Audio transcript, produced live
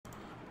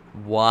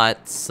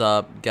What's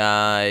up,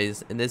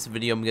 guys? In this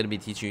video I'm going to be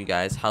teaching you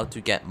guys how to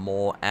get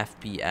more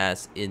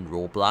FPS in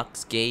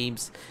Roblox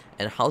games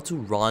and how to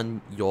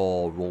run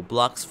your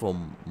Roblox for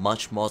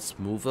much more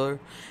smoother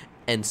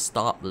and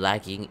stop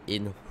lagging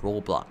in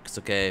Roblox.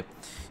 Okay,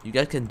 you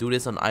guys can do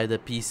this on either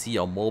PC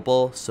or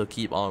mobile, so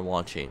keep on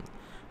watching.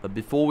 But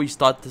before we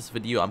start this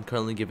video, I'm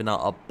currently giving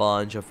out a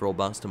bunch of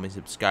Robux to my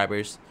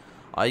subscribers.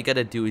 All you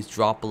gotta do is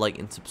drop a like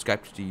and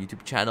subscribe to the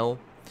YouTube channel.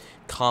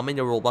 Comment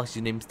your Roblox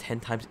usernames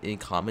 10 times in the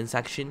comment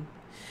section.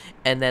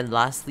 And then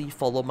lastly,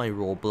 follow my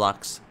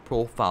Roblox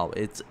profile.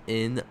 It's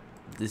in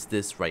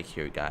this right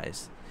here,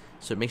 guys.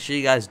 So make sure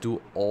you guys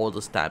do all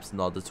the steps in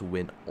order to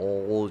win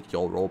all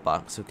your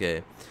Robux,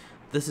 okay?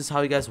 This is how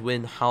you guys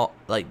win.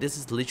 This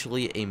is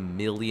literally a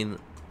million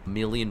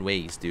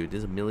ways, dude.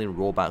 There's a million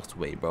Robux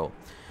way, bro.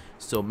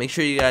 So make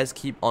sure you guys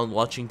keep on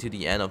watching to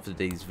the end of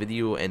today's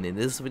video. And in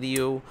this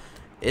video,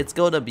 it's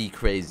gonna be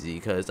crazy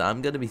because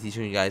I'm gonna be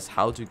teaching you guys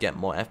how to get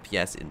more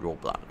FPS in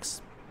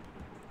Roblox.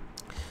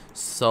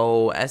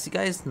 So as you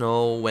guys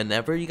know,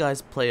 whenever you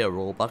guys play a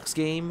Roblox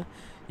game,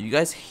 you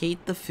guys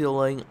hate the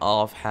feeling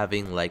of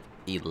having like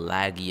a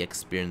laggy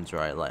experience,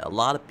 right? Like a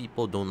lot of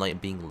people don't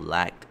like being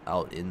lagged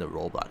out in the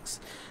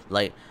Roblox.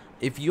 Like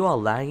if you are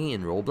lagging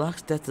in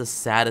Roblox, that's the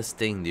saddest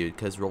thing, dude,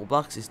 because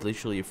Roblox is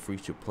literally a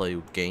free-to-play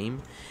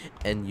game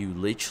and you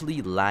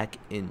literally lag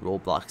in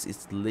Roblox.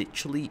 It's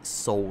literally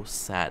so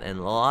sad, and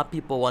a lot of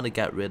people want to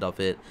get rid of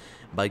it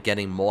by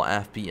getting more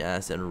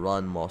FPS and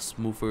run more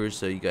smoother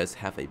so you guys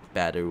have a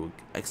better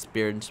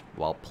experience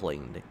while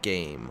playing the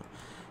game.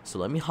 So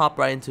let me hop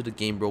right into the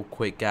game real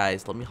quick,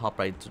 guys.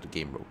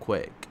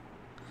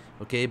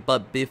 Okay,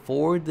 but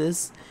before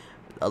this,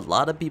 a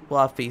lot of people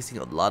are facing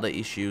a lot of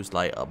issues.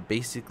 Like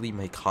basically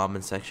my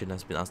comment section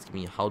has been asking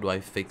me, how do I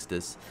fix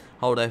this?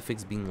 How do I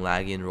fix being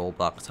laggy in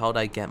Roblox? How do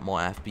I get more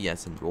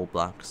FPS in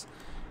Roblox?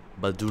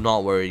 But do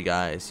not worry,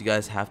 guys. You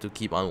guys have to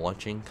keep on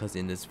watching, because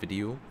in this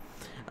video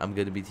I'm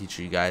gonna be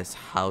teaching you guys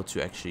how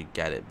to actually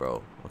get it,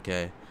 bro.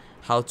 Okay,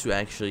 how to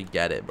actually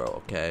get it, bro.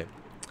 Okay,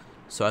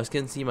 so as you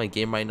can see, my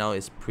game right now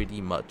is pretty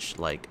much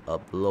like a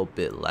little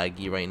bit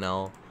laggy right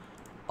now,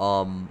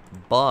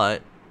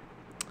 but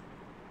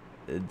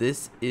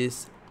this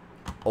is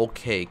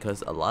okay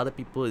because a lot of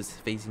people is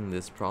facing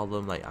this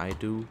problem like I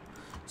do.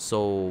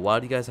 So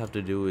what you guys have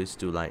to do is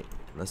to, like,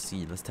 let's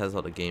test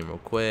out the game real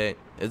quick.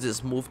 Is it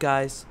smooth,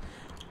 guys?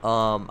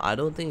 I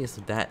don't think it's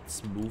that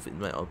smooth in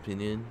my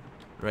opinion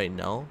right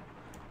now.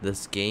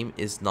 This game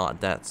is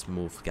not that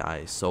smooth,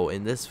 guys. So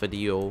in this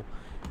video,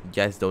 you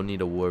guys don't need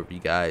to worry,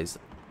 guys.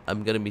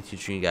 I'm gonna be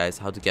teaching you guys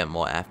how to get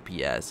more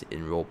FPS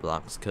in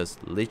Roblox, because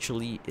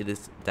literally it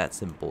is that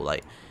simple.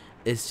 Like,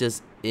 it's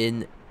just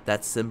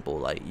that simple.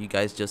 Like, you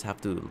guys just have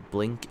to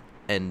blink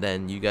and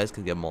then you guys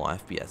can get more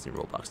FPS in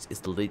Roblox.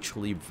 It's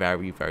literally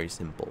very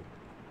simple.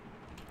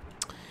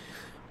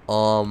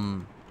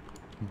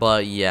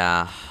 But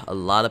yeah, a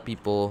lot of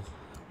people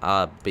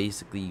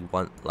basically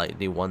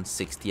they want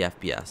 60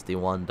 FPS. They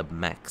want the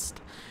max.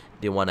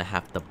 They want to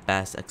have the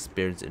best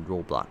experience in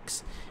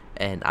Roblox,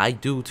 and I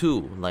do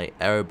too. Like,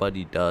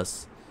 everybody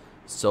does.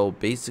 So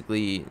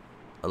basically,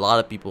 a lot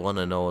of people want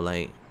to know,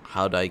 like,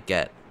 how do I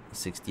get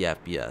 60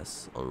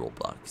 FPS on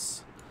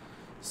Roblox?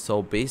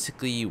 So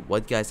basically,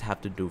 what you guys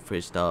have to do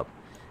first up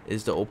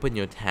is to open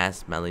your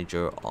task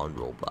manager on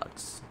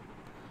Roblox.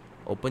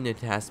 Open your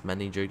task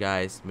manager,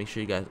 guys. Make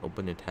sure you guys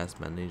open your task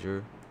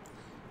manager.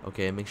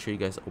 Okay, make sure you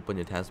guys open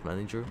your task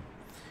manager.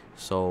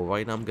 So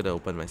right now I'm gonna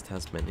open my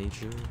task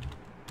manager.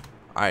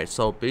 Alright,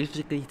 so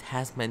basically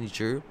task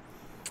manager,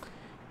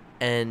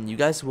 and you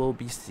guys will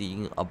be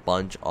seeing a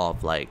bunch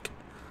of like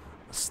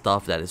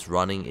stuff that is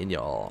running in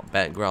your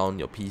background,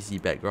 your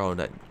PC background,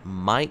 that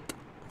might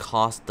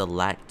cause the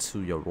lag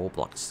to your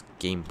Roblox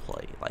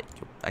gameplay, like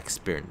your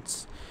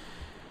experience.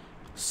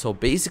 So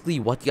basically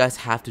what you guys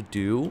have to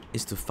do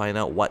is to find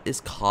out what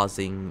is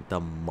causing the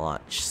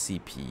much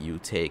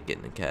CPU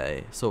taken.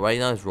 Okay, so right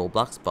now it's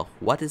Roblox, but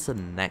what is the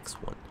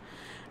next one?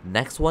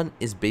 Next one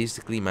is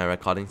basically my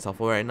recording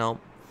software right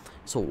now.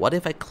 So what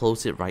if I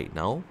close it right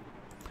now?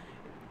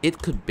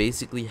 It could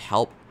basically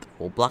help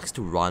Roblox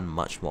to run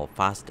much more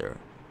faster.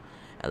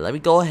 And let me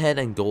go ahead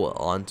and go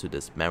on to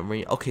this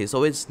memory. Okay,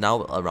 so it's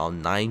now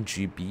around 9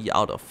 GB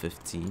out of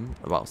 15,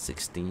 about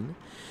 16.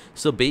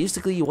 So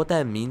basically what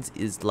that means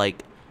is,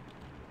 like,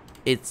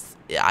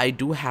 I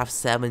do have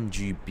 7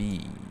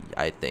 GB,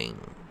 I think,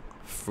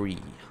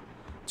 free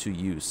to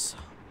use.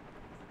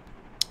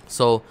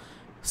 So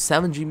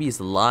 7 GB is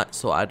a lot,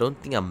 so I don't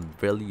think I'm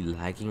really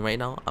lagging right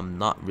now. I'm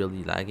not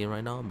really lagging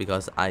right now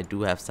because I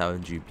do have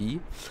 7 GB,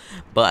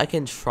 but I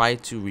can try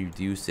to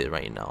reduce it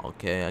right now.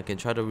 Okay, I can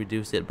try to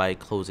reduce it by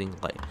closing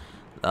like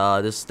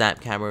this snap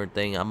camera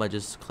thing. I'm gonna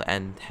just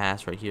end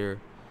task right here,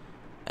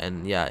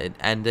 and yeah, it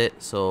ended.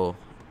 So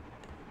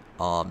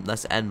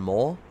let's end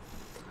more.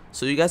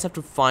 So you guys have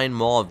to find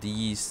more of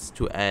these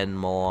to end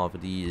more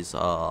of these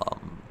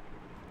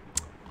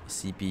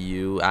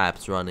CPU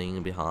apps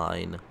running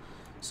behind.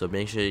 So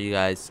make sure you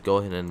guys go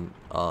ahead and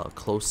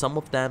close some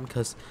of them,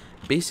 because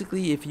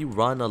basically if you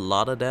run a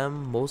lot of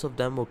them, most of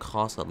them will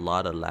cause a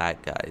lot of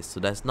lag, guys. So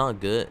that's not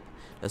good.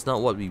 That's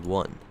not what we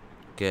want.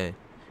 Okay,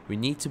 we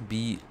need to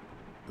be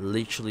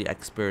literally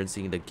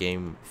experiencing the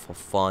game for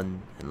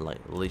fun, and like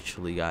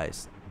literally,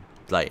 guys,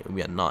 like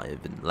we are not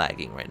even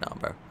lagging right now,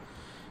 bro.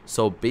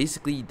 So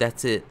basically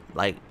that's it,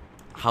 like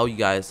how you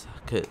guys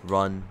could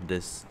run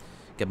this,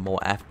 get more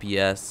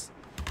FPS.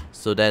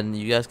 So then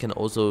you guys can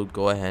also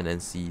go ahead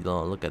and see,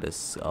 look at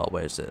this,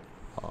 where is it,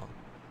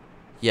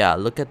 yeah,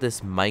 look at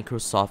this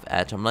Microsoft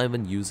Edge. I'm not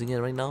even using it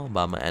right now,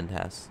 but I'm an end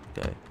has.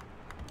 Okay,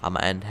 I'm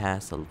an end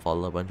has. I'll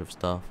follow a bunch of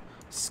stuff.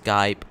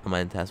 Skype, I'm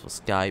an end has for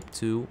Skype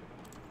too.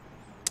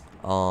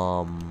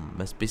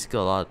 That's basically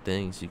a lot of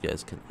things you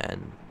guys can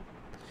end.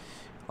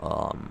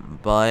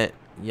 But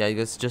yeah, you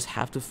guys just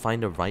have to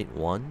find the right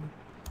one.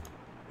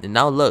 And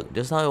now look,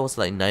 just now it was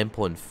like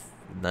 9.5,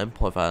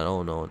 I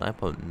don't know,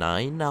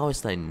 9.9. Now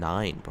it's like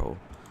 9, bro.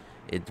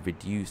 It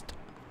reduced.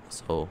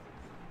 So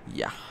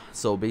yeah,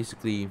 so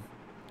basically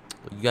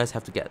you guys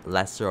have to get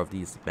lesser of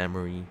these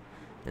memory,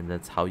 and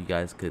that's how you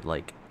guys could,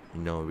 like, you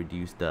know,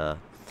 reduce the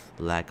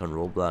lag on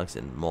Roblox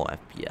and more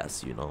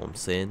FPS, you know what I'm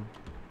saying?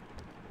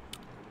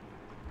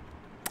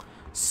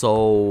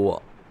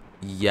 So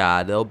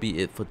yeah, that'll be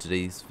it for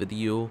today's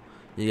video.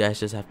 You guys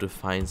just have to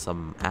find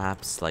some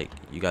apps like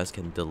you guys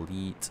can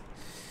delete,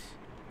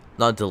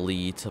 not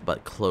delete,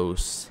 but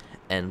close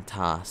end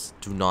tasks.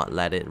 Do not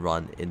let it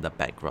run in the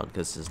background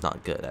because it's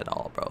not good at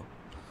all, bro.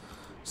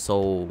 So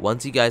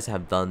once you guys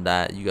have done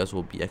that, you guys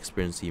will be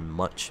experiencing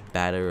much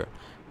better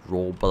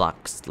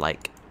Roblox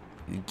like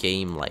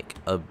game, like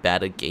a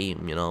better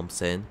game, you know what I'm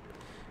saying?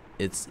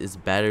 It's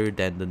better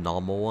than the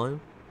normal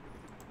one,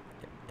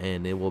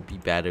 and it will be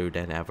better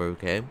than ever.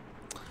 Okay,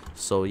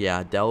 so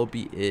yeah, that will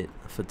be it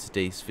for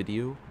today's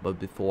video. But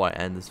before I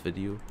end this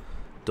video,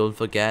 don't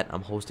forget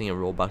I'm hosting a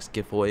Roblox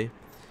giveaway.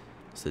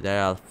 So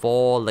there are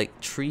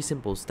three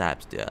simple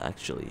steps there,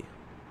 actually,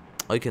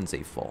 or you can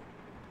say 4.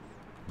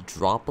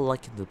 Drop a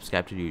like and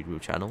subscribe to the YouTube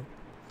channel,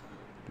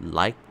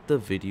 like the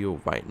video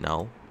right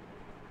now,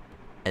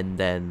 and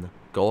then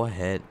go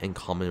ahead and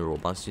comment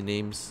Roblox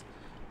names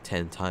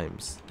 10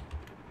 times.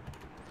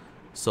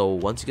 So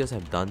once you guys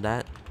have done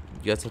that,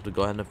 you guys have to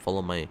go ahead and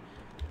follow my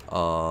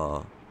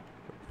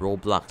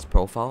Roblox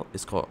profile.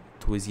 It's called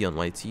Twizzy on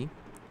YT,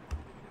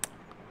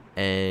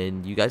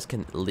 and you guys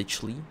can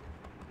literally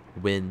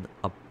win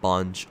a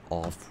bunch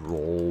of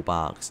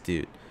Robux,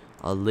 dude.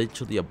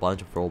 Literally a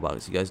bunch of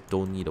Robux. You guys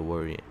don't need to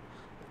worry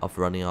of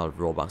running out of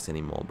Robux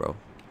anymore, bro.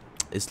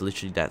 It's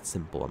literally that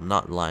simple. I'm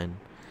not lying.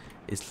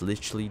 It's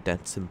literally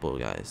that simple,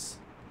 guys.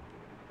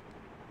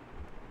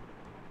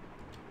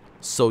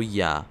 So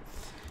yeah,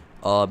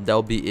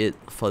 that'll be it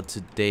for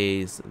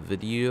today's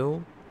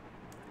video.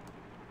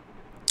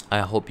 I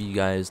hope you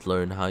guys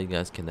learn how you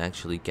guys can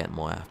actually get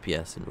more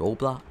FPS in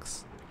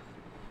Roblox.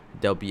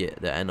 That'll be at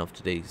the end of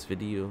today's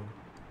video,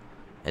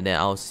 and then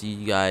I'll see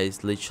you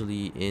guys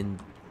literally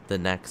in the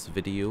next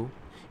video.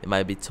 It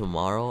might be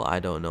tomorrow, I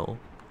don't know,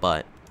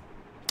 but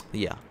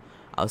yeah,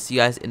 I'll see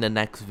you guys in the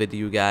next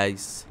video,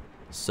 guys.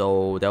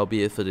 So that'll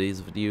be it for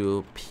today's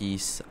video.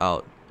 Peace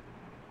out.